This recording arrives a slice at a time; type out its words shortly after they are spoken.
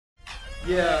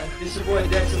Yeah, this your boy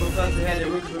Dexter McCluster had the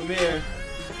rookie premiere.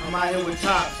 I'm out here with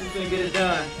Tops. Who's gonna get it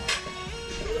done?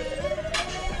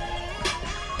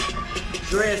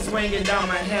 Dread swinging down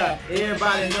my hair,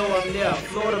 everybody know I'm there.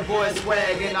 Florida boy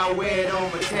swag and I wear it on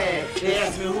my tag. They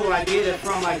ask me who I get it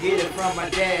from my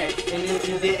dad. And if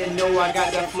you didn't know, I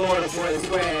got that Florida boy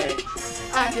swag.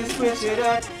 I can switch it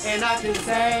up and I can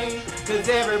sing, cause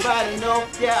everybody know,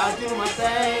 yeah, I do my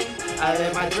thing. I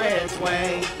let my dread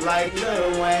swing like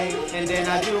Lil Wayne, and then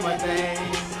I do my thing.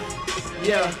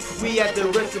 Yeah, we at the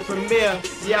rookie premiere.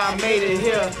 Yeah, I made it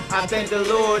here. I thank the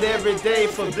Lord every day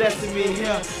for blessing me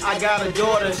here. I got a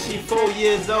daughter, she 4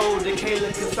 years old. The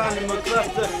Dexter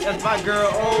McCluster, that's my girl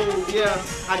old. Yeah,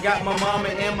 I got my mama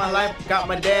in my life, got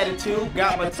my daddy too,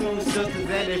 got my 2 sisters and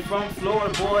they from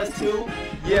Florida boys too.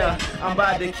 Yeah, I'm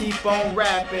about to keep on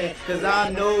rapping, cause I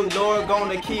know Lord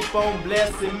gonna keep on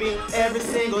blessing me every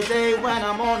single day when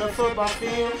I'm on the football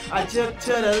field. I jump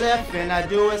to the left and I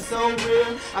do it so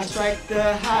real. I strike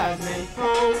the Heisman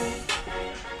pose,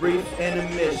 brief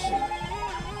intermission.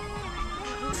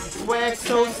 Swag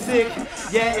so sick,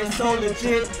 yeah, it's so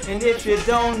legit. And if you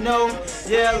don't know,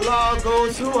 yeah, law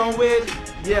goes who I'm with.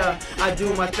 Yeah, I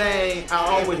do my thing, I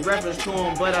always reference to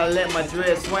him, but I let my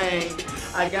dread swing.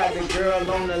 I got the girl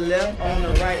on the left, on the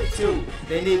right too.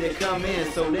 They need to come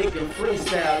in so they can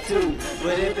freestyle too.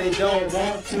 But if they don't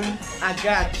want to, I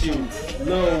got you.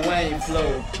 Lil Wayne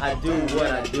flow, I do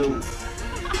what I do.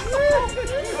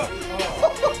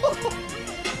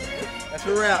 That's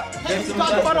a wrap. Hey, you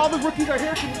talk about all the rookies are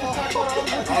here. Can you talk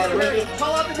about all the rookies?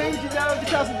 Call out the names you got on the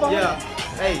castle phone. Yeah.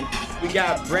 Hey, we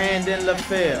got Brandon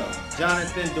LaFell,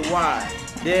 Jonathan Dwight,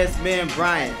 Desmond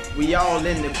Bryant, we all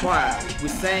in the choir. We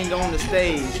sang on the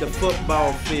stage, the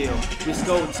football field. We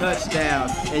scored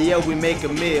touchdowns, and yeah, we make a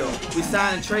meal. We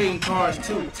signing trading cards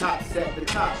too, Tops at the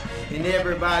top. And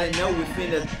everybody know we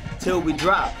finna till we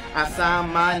drop. I sign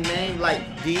my name like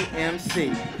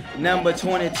DMC. Number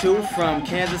 22 from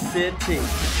Kansas City.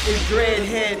 It's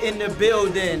Dreadhead in the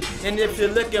building. And if you're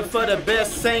looking for the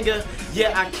best singer,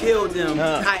 yeah, I killed him.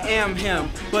 I am him,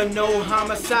 but no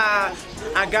homicide.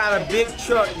 I got a big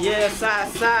truck, yeah,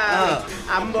 side.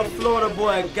 I'm a Florida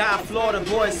boy, got Florida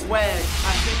boy swag.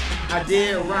 I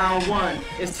did round 1,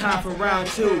 it's time for round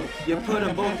 2. You put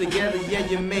them both together, yeah,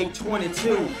 you make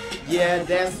 22. Yeah,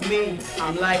 that's me,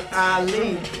 I'm like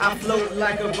Ali. I float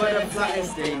like a butterfly and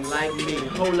sting like me.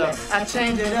 Hold up, I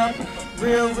change it up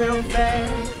real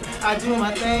fast. I do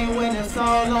my thing when it's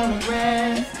all on the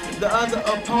grass. The other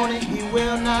opponent, he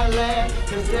will not last,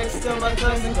 cause Dexter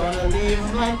McCluster gonna leave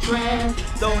him like trash.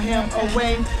 Throw him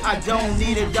away, I don't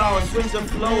need a dog. Switch the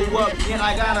flow up, and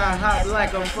I gotta hop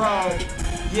like a frog.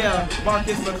 Yeah,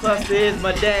 Marcus McCluster is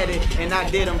my daddy, and I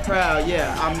did him proud.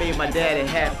 Yeah, I made my daddy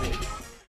happy.